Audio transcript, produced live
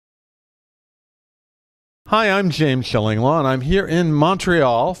Hi, I'm James Shillinglaw, and I'm here in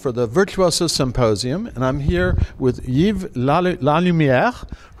Montreal for the Virtuoso Symposium, and I'm here with Yves Lalumière,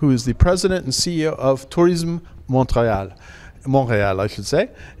 who is the president and CEO of Tourisme Montreal, I should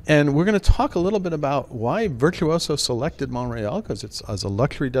say. And we're going to talk a little bit about why Virtuoso selected Montreal, because it's as a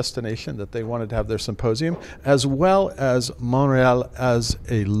luxury destination that they wanted to have their symposium, as well as Montreal as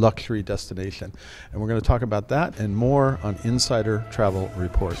a luxury destination. And we're going to talk about that and more on Insider Travel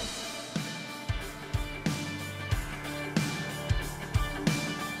Report.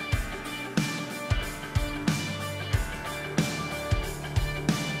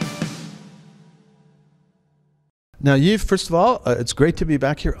 Now, Yves, first of all, it's great to be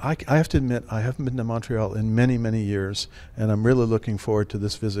back here. I have to admit, I haven't been to Montreal in many, many years, and I'm really looking forward to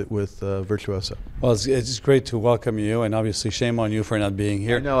this visit with Virtuoso. Well, it's great to welcome you, and obviously shame on you for not being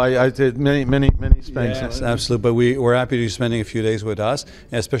here. No, I did many spanks. Yes, absolutely, but we're happy to be spending a few days with us,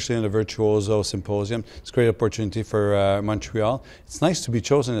 especially in the Virtuoso Symposium. It's a great opportunity for Montreal. It's nice to be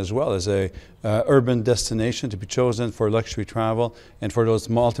chosen as well as a urban destination, to be chosen for luxury travel, and for those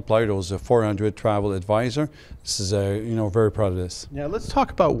multiplier, those 400 travel advisor. This is very proud of this. Yeah, let's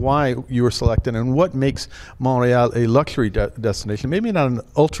talk about why you were selected and what makes Montreal a luxury destination. Maybe not an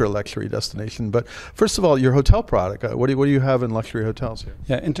ultra luxury destination, but first of all, your hotel product. What do you have in luxury hotels here?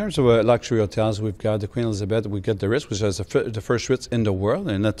 Yeah, in terms of luxury hotels, we've got the Queen Elizabeth. We've got the Ritz, which is the first Ritz in the world,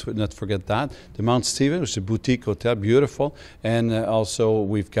 and not forget that. The Mount Stephen, which is a boutique hotel, beautiful, and also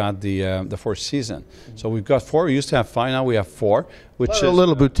we've got the Four Seasons. So we've got four. We used to have five. Now we have four. Which is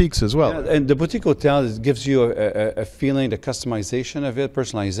little boutiques as well. Yeah, and the boutique hotel gives you a feeling, the customization of it,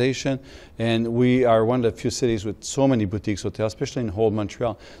 personalization, and we are one of the few cities with so many boutiques hotels, especially in whole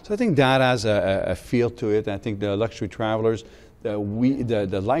Montreal. So I think that has a feel to it. I think the luxury travelers,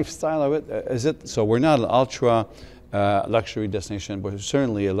 the lifestyle of it is it. So we're not an ultra luxury destination, but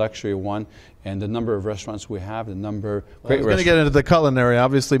certainly a luxury one. And the number of restaurants we have, the number I was going to get into the culinary.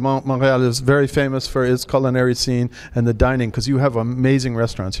 Obviously, Montreal is very famous for its culinary scene and the dining, because you have amazing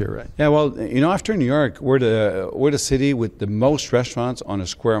restaurants here, right? Yeah, well, after New York, we're the city with the most restaurants on a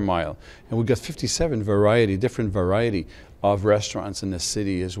square mile, and we've got 57 different variety of restaurants in the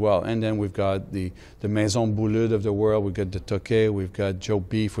city as well. And then we've got the Maison Boulud of the world, we've got the Toqué, we've got Joe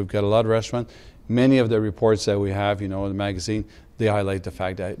Beef, we've got a lot of restaurants. Many of the reports that we have, in the magazine, they highlight the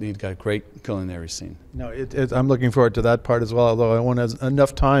fact that they've got a great culinary scene. No, I'm looking forward to that part as well, although I won't have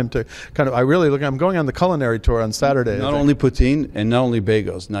enough time to I'm going on the culinary tour on Saturday. Not only poutine and not only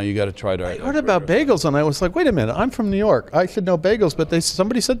bagels. Now you got to try that. I heard about bagels, and I was like, wait a minute, I'm from New York. I should know bagels, but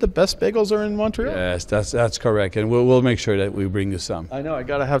somebody said the best bagels are in Montreal. Yes, that's correct, and we'll make sure that we bring you some. I know, I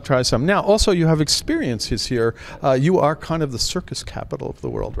got to try some. Now, also, you have experiences here. You are kind of the circus capital of the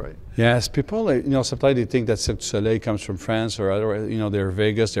world, right? Yes, people, sometimes they think that Cirque du Soleil comes from France or other, they're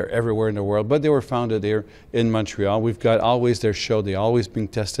Vegas, they're everywhere in the world, but they were founded here in Montreal. We've got always their show, they always being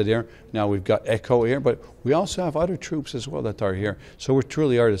tested here. Now we've got Echo here, but we also have other troops as well that are here. So we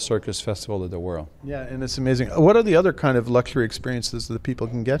truly are the circus festival of the world. Yeah, and it's amazing. What are the other kind of luxury experiences that people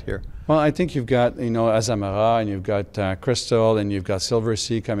can get here? Well, I think you've got, Azamara, and you've got Crystal, and you've got Silver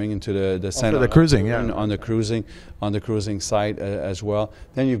Sea coming into the center. The cruising, yeah. On the cruising side as well.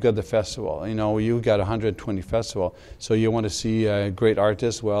 Then you've got the festival. You've got 120 festival. So you want to see great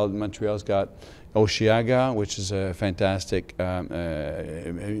artists. Well, Montreal's got Osheaga, which is a fantastic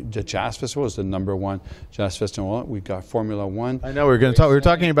the jazz festival is the #1 jazz festival. We got Formula One. I know we were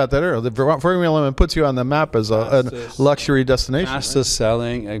talking about that earlier. The Formula One puts you on the map as a luxury destination. Fastest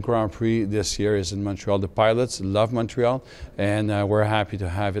selling Grand Prix this year is in Montreal. The pilots love Montreal, and we're happy to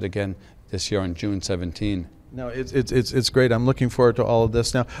have it again this year on June 17. No, it's great. I'm looking forward to all of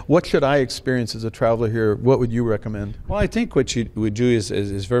this. Now, what should I experience as a traveler here? What would you recommend? Well, I think what you would do is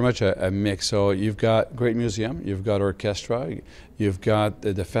very much a mix. So you've got great museum, you've got orchestra, you've got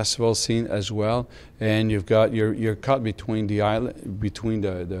the festival scene as well, and you've got you're caught between the island, between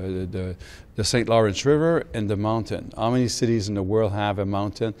the St. Lawrence River and the mountain. How many cities in the world have a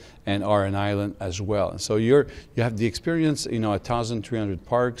mountain and are an island as well? So you have the experience. 1,300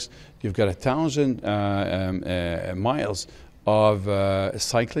 parks. You've got 1,000 miles of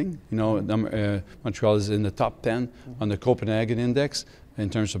cycling. Montreal is in the top 10 on the Copenhagen Index in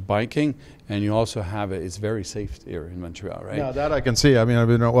terms of biking, and you also have it's very safe here in Montreal, right? Yeah, that I can see. I mean, I've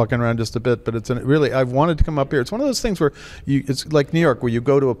been walking around just a bit, but I've wanted to come up here. It's one of those things where it's like New York, where you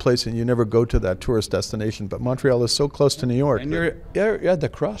go to a place and you never go to that tourist destination, but Montreal is so close to New York. And you're at the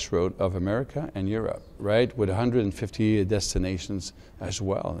crossroad of America and Europe. right, with 150 destinations as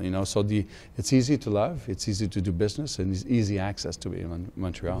well. You know, so it's easy to love, it's easy to do business, and it's easy access to be in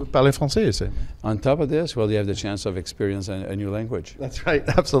Montreal. Vous parlez français ici? On top of this, well, you have the chance of experiencing a new language. That's right,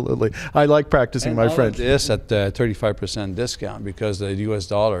 absolutely. I like practicing my French. This at 35% discount because the U.S.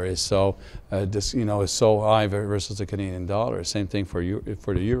 dollar is so, is so high versus the Canadian dollar. Same thing for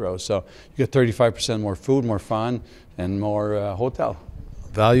the euro. So you get 35% more food, more fun, and more hotel.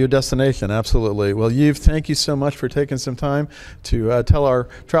 Value destination, absolutely. Well, Yves, thank you so much for taking some time to tell our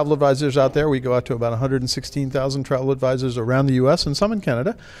travel advisors out there. We go out to about 116,000 travel advisors around the U.S. and some in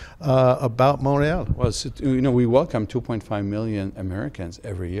Canada about Montreal. Well, we welcome 2.5 million Americans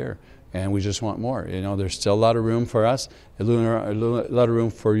every year, and we just want more. You know, there's still a lot of room for us, a lot of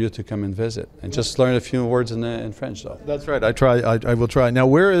room for you to come and visit, and just learn a few words in French, though. That's right. I will try. Now,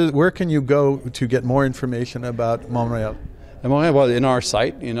 where can you go to get more information about Montreal? Well, in our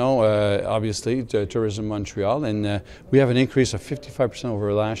site, obviously, Tourism Montreal, and we have an increase of 55%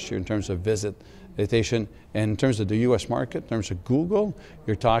 over last year in terms of visitation. And in terms of the U.S. market, in terms of Google,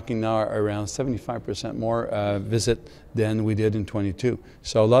 you're talking now around 75% more visit than we did in 22.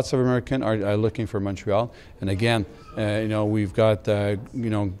 So lots of Americans are looking for Montreal. And again, we've got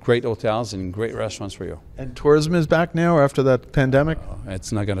great hotels and great restaurants for you. And tourism is back now after that pandemic?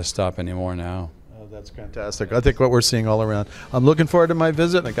 It's not going to stop anymore now. That's fantastic. I think what we're seeing all around. I'm looking forward to my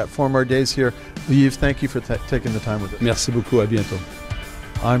visit. I got 4 more days here. Yves, thank you for taking the time with us. Merci beaucoup. À bientôt.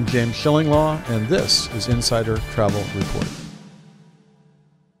 I'm James Shillinglaw, and this is Insider Travel Report.